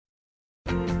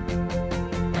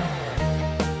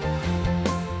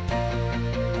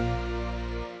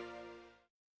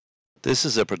This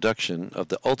is a production of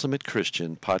the Ultimate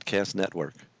Christian Podcast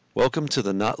Network. Welcome to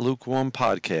the Not Lukewarm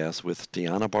Podcast with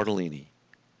Deanna Bartolini,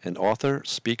 an author,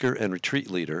 speaker, and retreat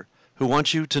leader who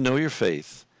wants you to know your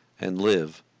faith and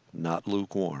live not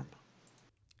lukewarm.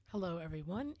 Hello,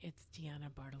 everyone. It's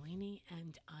Deanna Bartolini,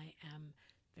 and I am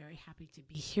very happy to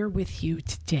be here with you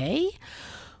today.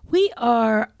 We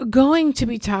are going to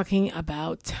be talking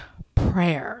about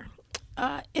prayer,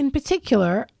 in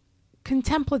particular,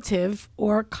 contemplative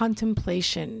or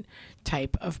contemplation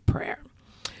type of prayer.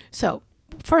 So,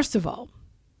 first of all,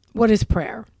 what is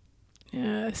prayer?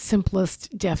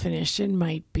 Simplest definition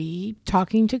might be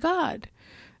talking to God.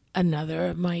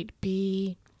 Another might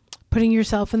be putting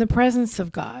yourself in the presence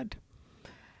of God,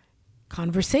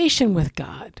 conversation with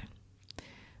God.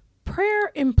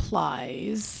 Prayer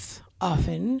implies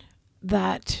often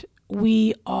that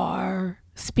we are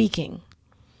speaking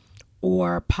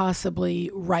or possibly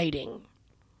writing.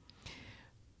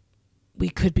 We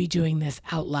could be doing this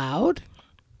out loud,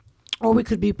 or we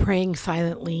could be praying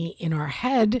silently in our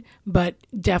head, but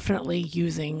definitely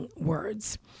using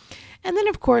words. And then,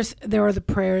 of course, there are the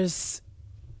prayers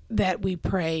that we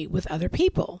pray with other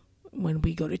people. When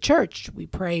we go to church, we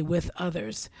pray with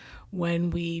others. When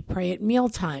we pray at meal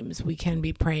times, we can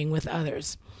be praying with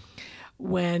others.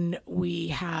 When we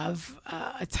have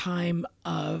a time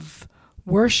of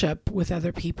worship with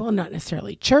other people, not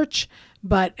necessarily church,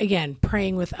 but again,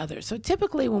 praying with others. So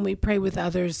typically when we pray with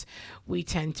others, we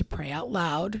tend to pray out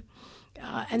loud.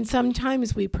 And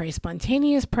sometimes we pray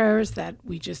spontaneous prayers that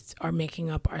we just are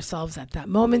making up ourselves at that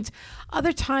moment.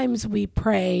 Other times we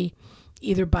pray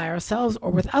either by ourselves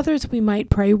or with others. We might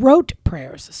pray rote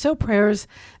prayers. So prayers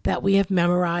that we have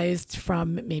memorized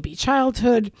from maybe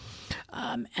childhood.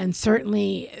 And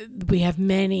certainly we have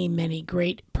many, many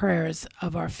great prayers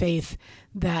of our faith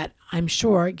that I'm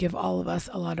sure give all of us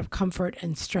a lot of comfort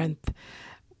and strength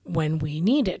when we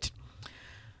need it.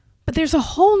 But there's a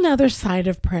whole nother side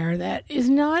of prayer that is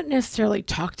not necessarily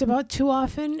talked about too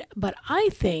often, but I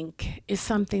think is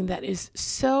something that is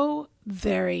so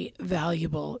very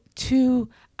valuable to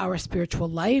our spiritual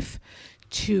life,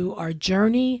 to our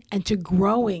journey, and to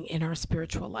growing in our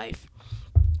spiritual life.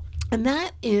 And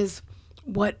that is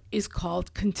what is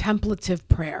called contemplative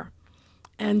prayer.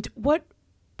 And what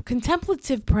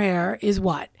contemplative prayer is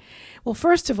what? Well,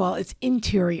 first of all, it's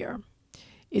interior.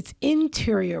 It's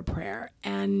interior prayer.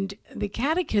 And the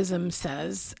Catechism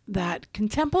says that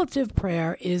contemplative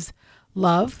prayer is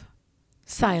love,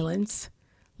 silence,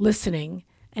 listening,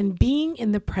 and being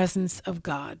in the presence of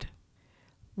God.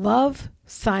 Love,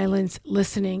 silence,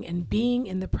 listening, and being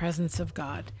in the presence of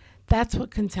God. That's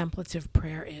what contemplative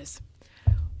prayer is.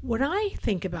 When I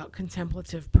think about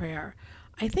contemplative prayer,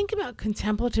 I think about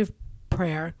contemplative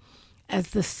prayer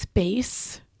as the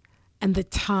space and the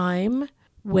time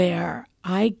where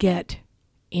I get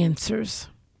answers.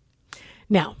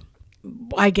 Now,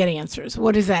 I get answers.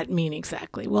 What does that mean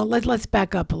exactly? Well, let's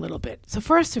back up a little bit. So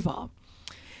first of all,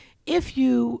 if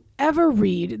you ever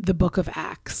read the book of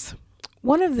Acts,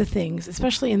 one of the things,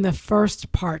 especially in the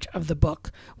first part of the book,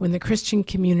 when the Christian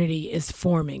community is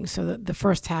forming, so the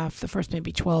first half, the first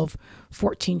maybe 12,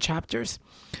 14 chapters,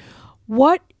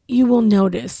 what you will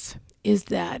notice is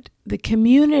that the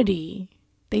community,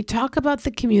 they talk about the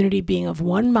community being of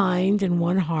one mind and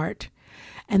one heart,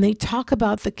 and they talk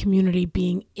about the community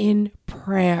being in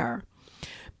prayer.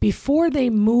 Before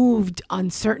they moved on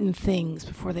certain things,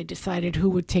 before they decided who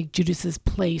would take Judas's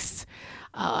place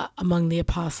among the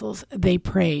apostles, they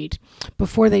prayed.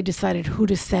 Before they decided who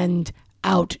to send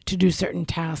out to do certain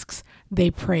tasks,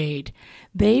 they prayed.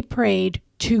 They prayed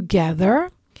together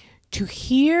to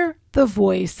hear the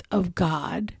voice of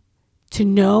God, to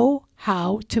know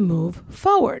how to move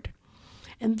forward.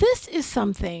 And this is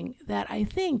something that I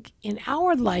think in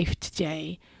our life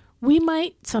today, we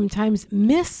might sometimes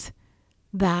miss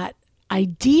that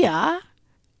idea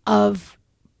of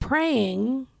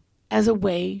praying as a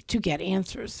way to get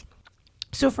answers.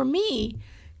 So for me,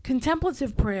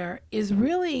 contemplative prayer is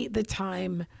really the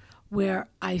time where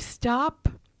I stop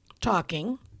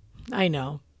talking. I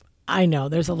know,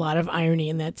 there's a lot of irony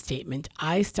in that statement.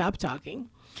 I stop talking.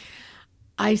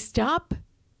 I stop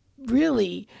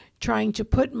really trying to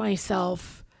put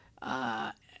myself,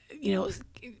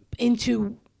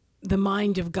 into the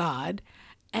mind of God,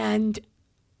 and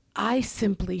I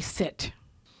simply sit.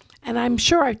 And I'm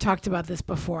sure I've talked about this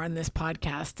before on this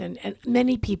podcast, and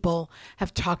many people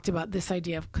have talked about this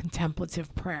idea of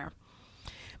contemplative prayer.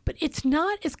 But it's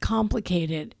not as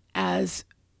complicated as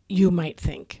you might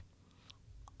think.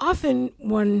 Often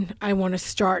when I want to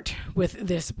start with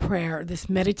this prayer, this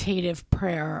meditative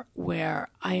prayer, where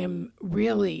I am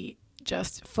really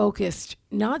just focused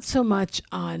not so much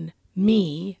on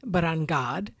me, but on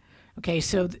God. Okay,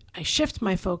 so I shift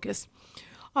my focus.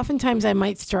 Oftentimes I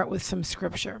might start with some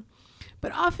scripture,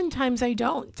 but oftentimes I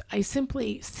don't. I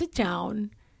simply sit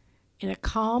down in a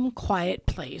calm, quiet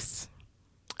place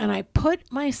and I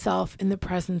put myself in the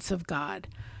presence of God.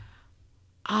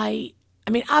 I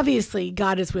mean, obviously,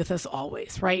 God is with us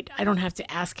always, right? I don't have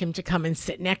to ask him to come and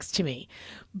sit next to me.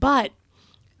 But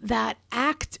that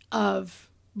act of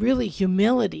really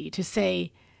humility to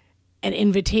say an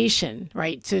invitation,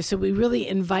 right? So we really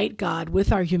invite God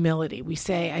with our humility.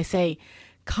 I say,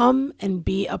 come and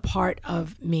be a part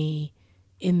of me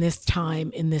in this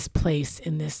time, in this place,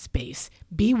 in this space.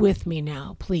 Be with me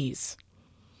now, please.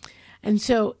 And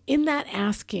so in that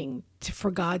asking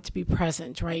for God to be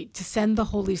present, right, to send the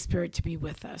Holy Spirit to be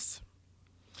with us.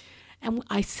 And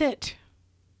I sit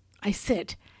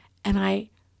and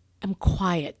I am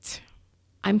quiet.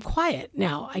 I'm quiet.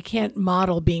 Now, I can't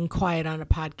model being quiet on a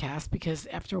podcast because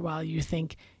after a while you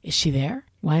think, is she there?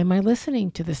 Why am I listening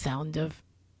to the sound of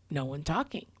no one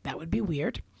talking? That would be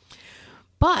weird.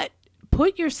 But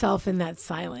put yourself in that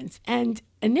silence. And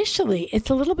initially, it's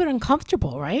a little bit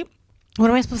uncomfortable, right? What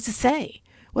am I supposed to say?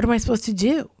 What am I supposed to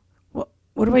do?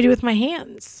 What do I do with my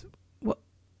hands?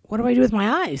 What do I do with my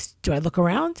eyes? Do I look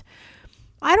around?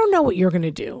 I don't know what you're going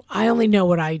to do. I only know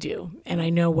what I do, and I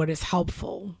know what is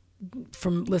helpful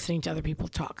from listening to other people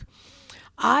talk.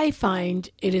 I find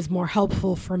it is more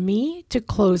helpful for me to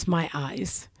close my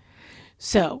eyes.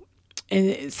 So,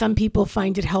 and some people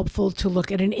find it helpful to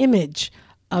look at an image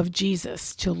of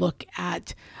Jesus, to look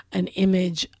at an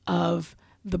image of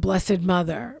the Blessed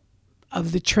Mother,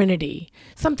 of the Trinity,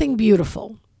 something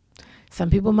beautiful. Some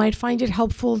people might find it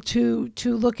helpful to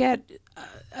look at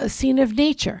a scene of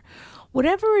nature.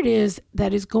 Whatever it is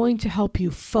that is going to help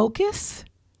you focus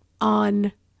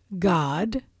on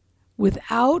God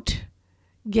without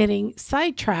getting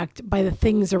sidetracked by the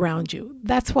things around you.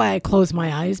 That's why I close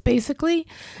my eyes, basically,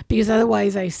 because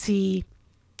otherwise I see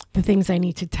the things I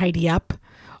need to tidy up,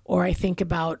 or I think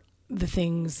about the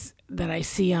things that I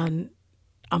see on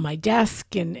my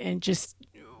desk and just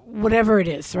whatever it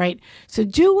is, right? So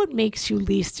do what makes you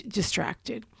least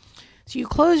distracted. So you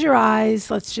close your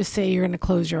eyes. Let's just say you're going to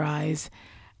close your eyes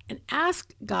and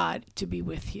ask God to be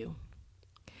with you.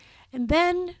 And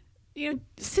then,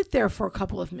 sit there for a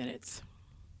couple of minutes.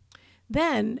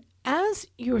 Then, as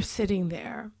you're sitting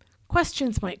there,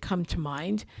 questions might come to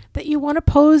mind that you want to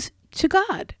pose to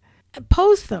God.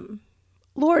 Pose them.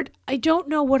 Lord, I don't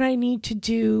know what I need to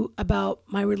do about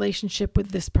my relationship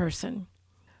with this person.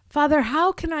 Father,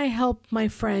 how can I help my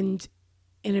friend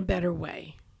in a better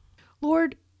way?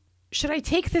 Lord, should I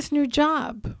take this new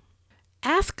job?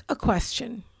 Ask a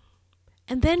question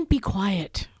and then be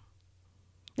quiet.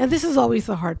 Now, this is always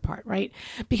the hard part, right?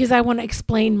 Because I want to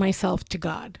explain myself to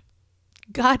God.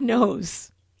 God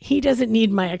knows. He doesn't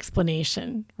need my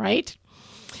explanation, right?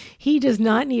 He does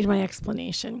not need my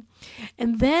explanation.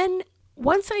 And then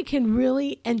once I can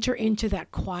really enter into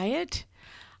that quiet,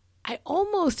 I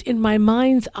almost in my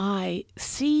mind's eye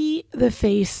see the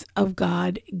face of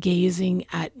God gazing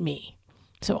at me.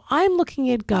 So I'm looking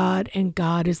at God and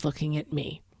God is looking at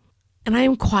me. And I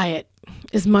am quiet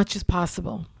as much as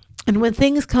possible. And when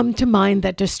things come to mind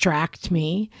that distract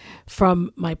me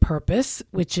from my purpose,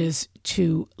 which is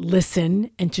to listen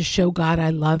and to show God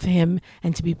I love him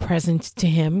and to be present to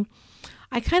him,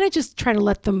 I kind of just try to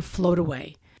let them float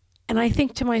away. And I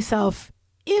think to myself,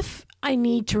 if I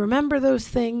need to remember those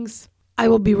things, I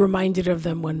will be reminded of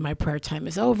them when my prayer time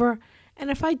is over. And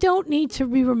if I don't need to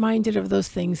be reminded of those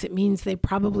things, it means they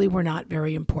probably were not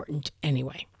very important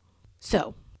anyway.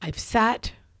 So I've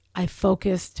sat, I've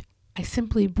focused, I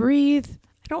simply breathe.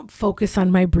 I don't focus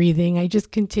on my breathing. I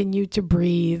just continue to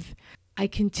breathe. I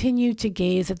continue to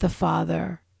gaze at the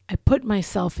Father. I put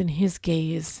myself in his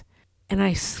gaze and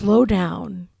I slow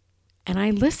down and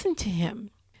I listen to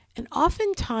him. And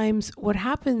oftentimes what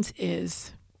happens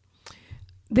is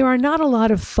there are not a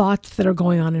lot of thoughts that are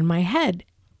going on in my head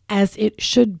as it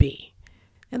should be.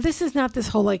 And this is not this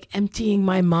whole emptying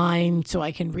my mind so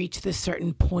I can reach this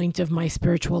certain point of my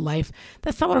spiritual life.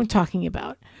 That's not what I'm talking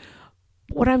about.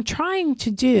 What I'm trying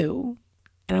to do,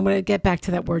 and I'm going to get back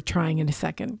to that word trying in a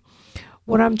second.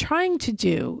 What I'm trying to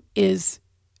do is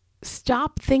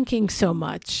stop thinking so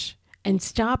much and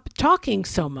stop talking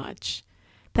so much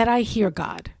that I hear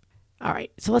God. All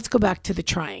right, so let's go back to the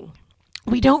trying.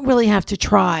 We don't really have to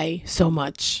try so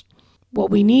much. What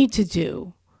we need to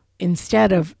do,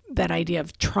 instead of that idea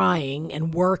of trying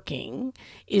and working,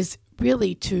 is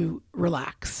really to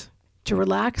relax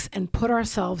and put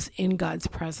ourselves in God's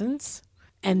presence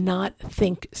and not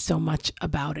think so much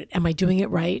about it. Am I doing it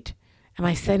right? Am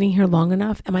I sitting here long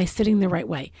enough? Am I sitting the right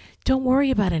way? Don't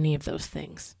worry about any of those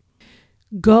things.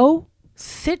 Go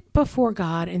sit before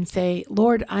God and say,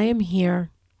 Lord, I am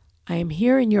here. I am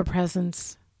here in your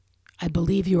presence. I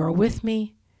believe you are with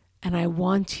me, and I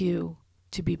want you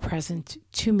to be present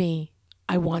to me.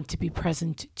 I want to be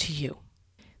present to you.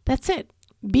 That's it.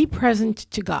 Be present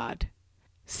to God.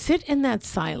 Sit in that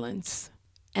silence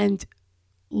and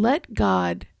let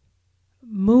God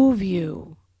move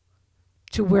you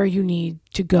to where you need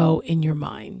to go in your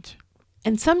mind.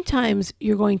 And sometimes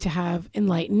you're going to have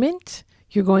enlightenment.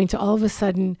 You're going to all of a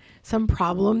sudden, some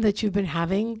problem that you've been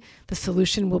having, the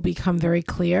solution will become very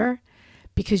clear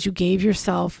because you gave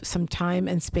yourself some time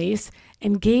and space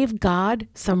and gave God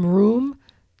some room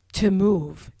to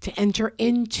move, to enter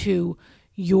into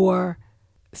your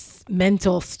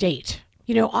mental state.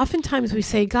 You know, oftentimes we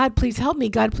say, God, please help me.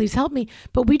 God, please help me.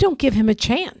 But we don't give him a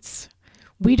chance.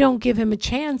 We don't give him a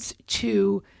chance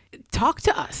to talk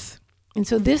to us. And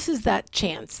so this is that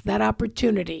chance, that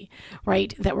opportunity,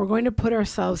 right? That we're going to put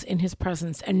ourselves in his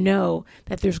presence and know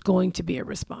that there's going to be a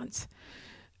response.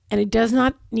 And it does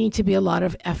not need to be a lot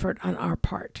of effort on our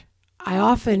part. I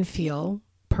often feel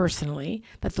personally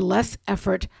that the less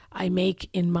effort I make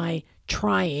in my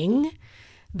trying,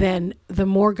 then the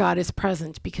more God is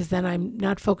present, because then I'm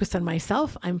not focused on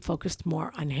myself, I'm focused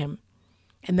more on him.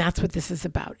 And that's what this is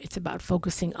about. It's about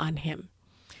focusing on him.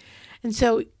 And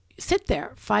so sit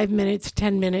there 5 minutes,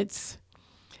 10 minutes,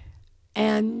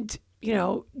 and,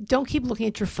 don't keep looking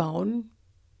at your phone.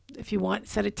 If you want,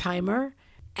 set a timer.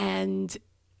 And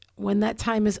when that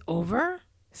time is over,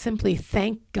 simply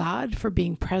thank God for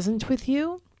being present with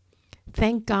you.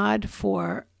 Thank God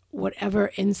for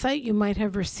whatever insight you might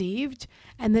have received,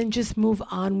 and then just move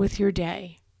on with your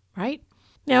day, right?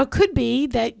 Now, it could be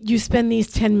that you spend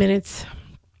these 10 minutes,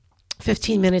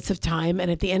 15 minutes of time, and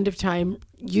at the end of time,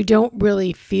 you don't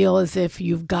really feel as if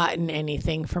you've gotten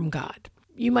anything from God.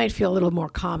 You might feel a little more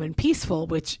calm and peaceful,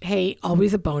 which, hey,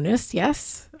 always a bonus,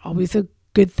 yes, always a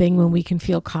good thing when we can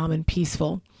feel calm and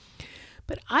peaceful.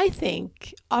 But I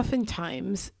think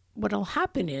oftentimes what will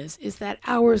happen is that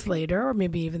hours later, or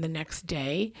maybe even the next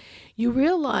day, you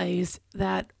realize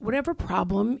that whatever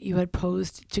problem you had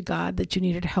posed to God that you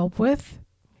needed help with,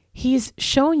 he's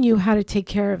shown you how to take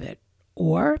care of it.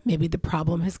 Or maybe the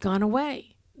problem has gone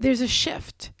away. There's a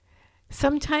shift.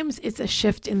 Sometimes it's a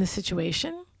shift in the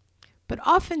situation, but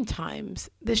oftentimes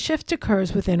the shift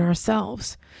occurs within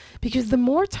ourselves, because the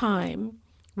more time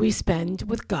we spend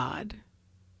with God,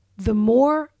 the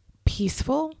more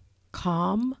peaceful,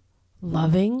 calm,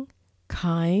 loving,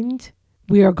 kind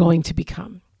we are going to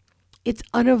become. It's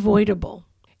unavoidable.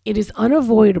 It is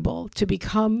unavoidable to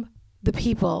become the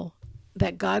people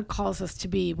that God calls us to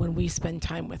be when we spend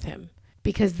time with him,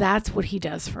 because that's what he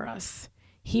does for us.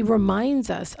 He reminds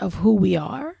us of who we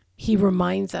are. He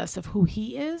reminds us of who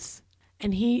he is.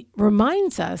 And he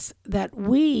reminds us that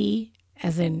we,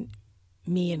 as in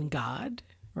me and God,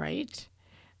 right?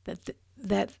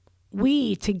 That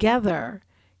we together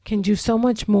can do so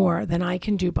much more than I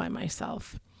can do by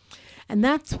myself. And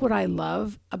that's what I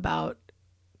love about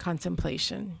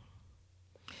contemplation.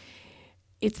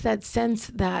 It's that sense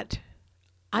that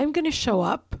I'm going to show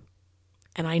up,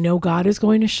 and I know God is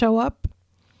going to show up,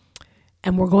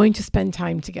 and we're going to spend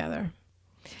time together.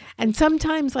 And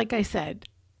sometimes, like I said,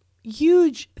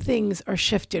 huge things are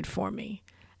shifted for me.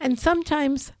 And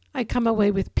sometimes I come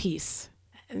away with peace.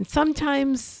 And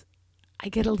sometimes I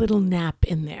get a little nap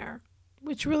in there,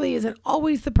 which really isn't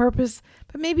always the purpose,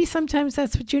 but maybe sometimes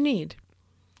that's what you need.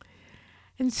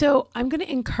 And so I'm going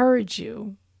to encourage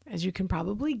you, as you can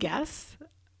probably guess,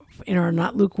 in our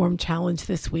Not Lukewarm Challenge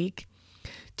this week,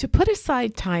 to put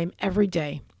aside time every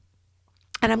day.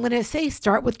 And I'm going to say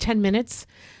start with 10 minutes,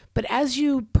 but as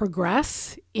you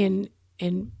progress in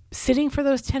sitting for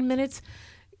those 10 minutes,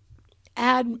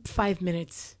 add 5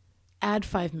 minutes. Add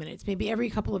 5 minutes. Maybe every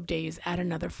couple of days, add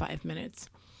another 5 minutes.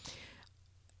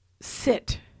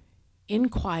 Sit in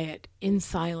quiet, in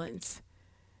silence.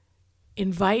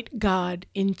 Invite God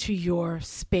into your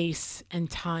space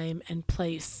and time and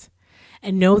place,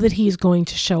 and know that he's going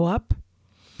to show up,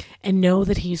 and know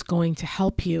that he's going to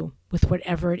help you with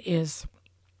whatever it is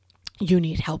you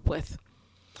need help with.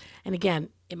 And again,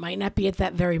 it might not be at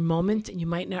that very moment, and you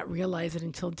might not realize it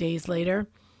until days later,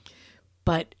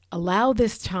 but allow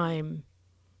this time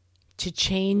to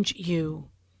change you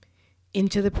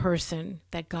into the person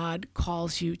that God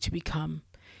calls you to become,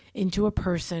 into a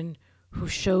person who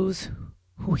shows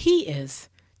who he is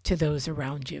to those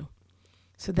around you.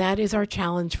 So that is our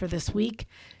challenge for this week,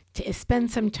 to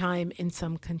spend some time in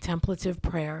some contemplative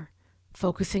prayer,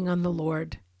 focusing on the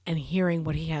Lord and hearing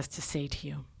what he has to say to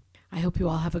you. I hope you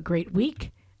all have a great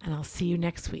week, and I'll see you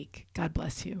next week. God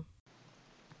bless you.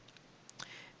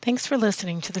 Thanks for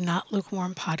listening to the Not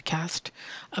Lukewarm Podcast,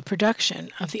 a production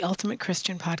of the Ultimate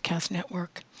Christian Podcast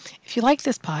Network. If you like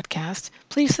this podcast,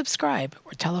 please subscribe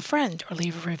or tell a friend or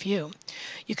leave a review.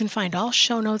 You can find all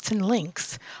show notes and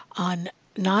links on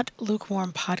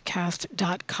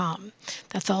notlukewarmpodcast.com.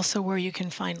 That's also where you can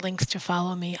find links to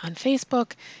follow me on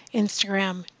Facebook,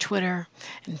 Instagram, Twitter,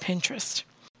 and Pinterest.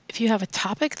 If you have a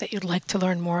topic that you'd like to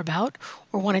learn more about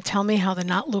or want to tell me how the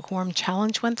Not Lukewarm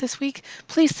Challenge went this week,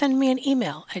 please send me an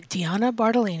email at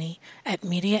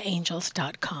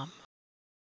dianabartolini@mediaangels.com.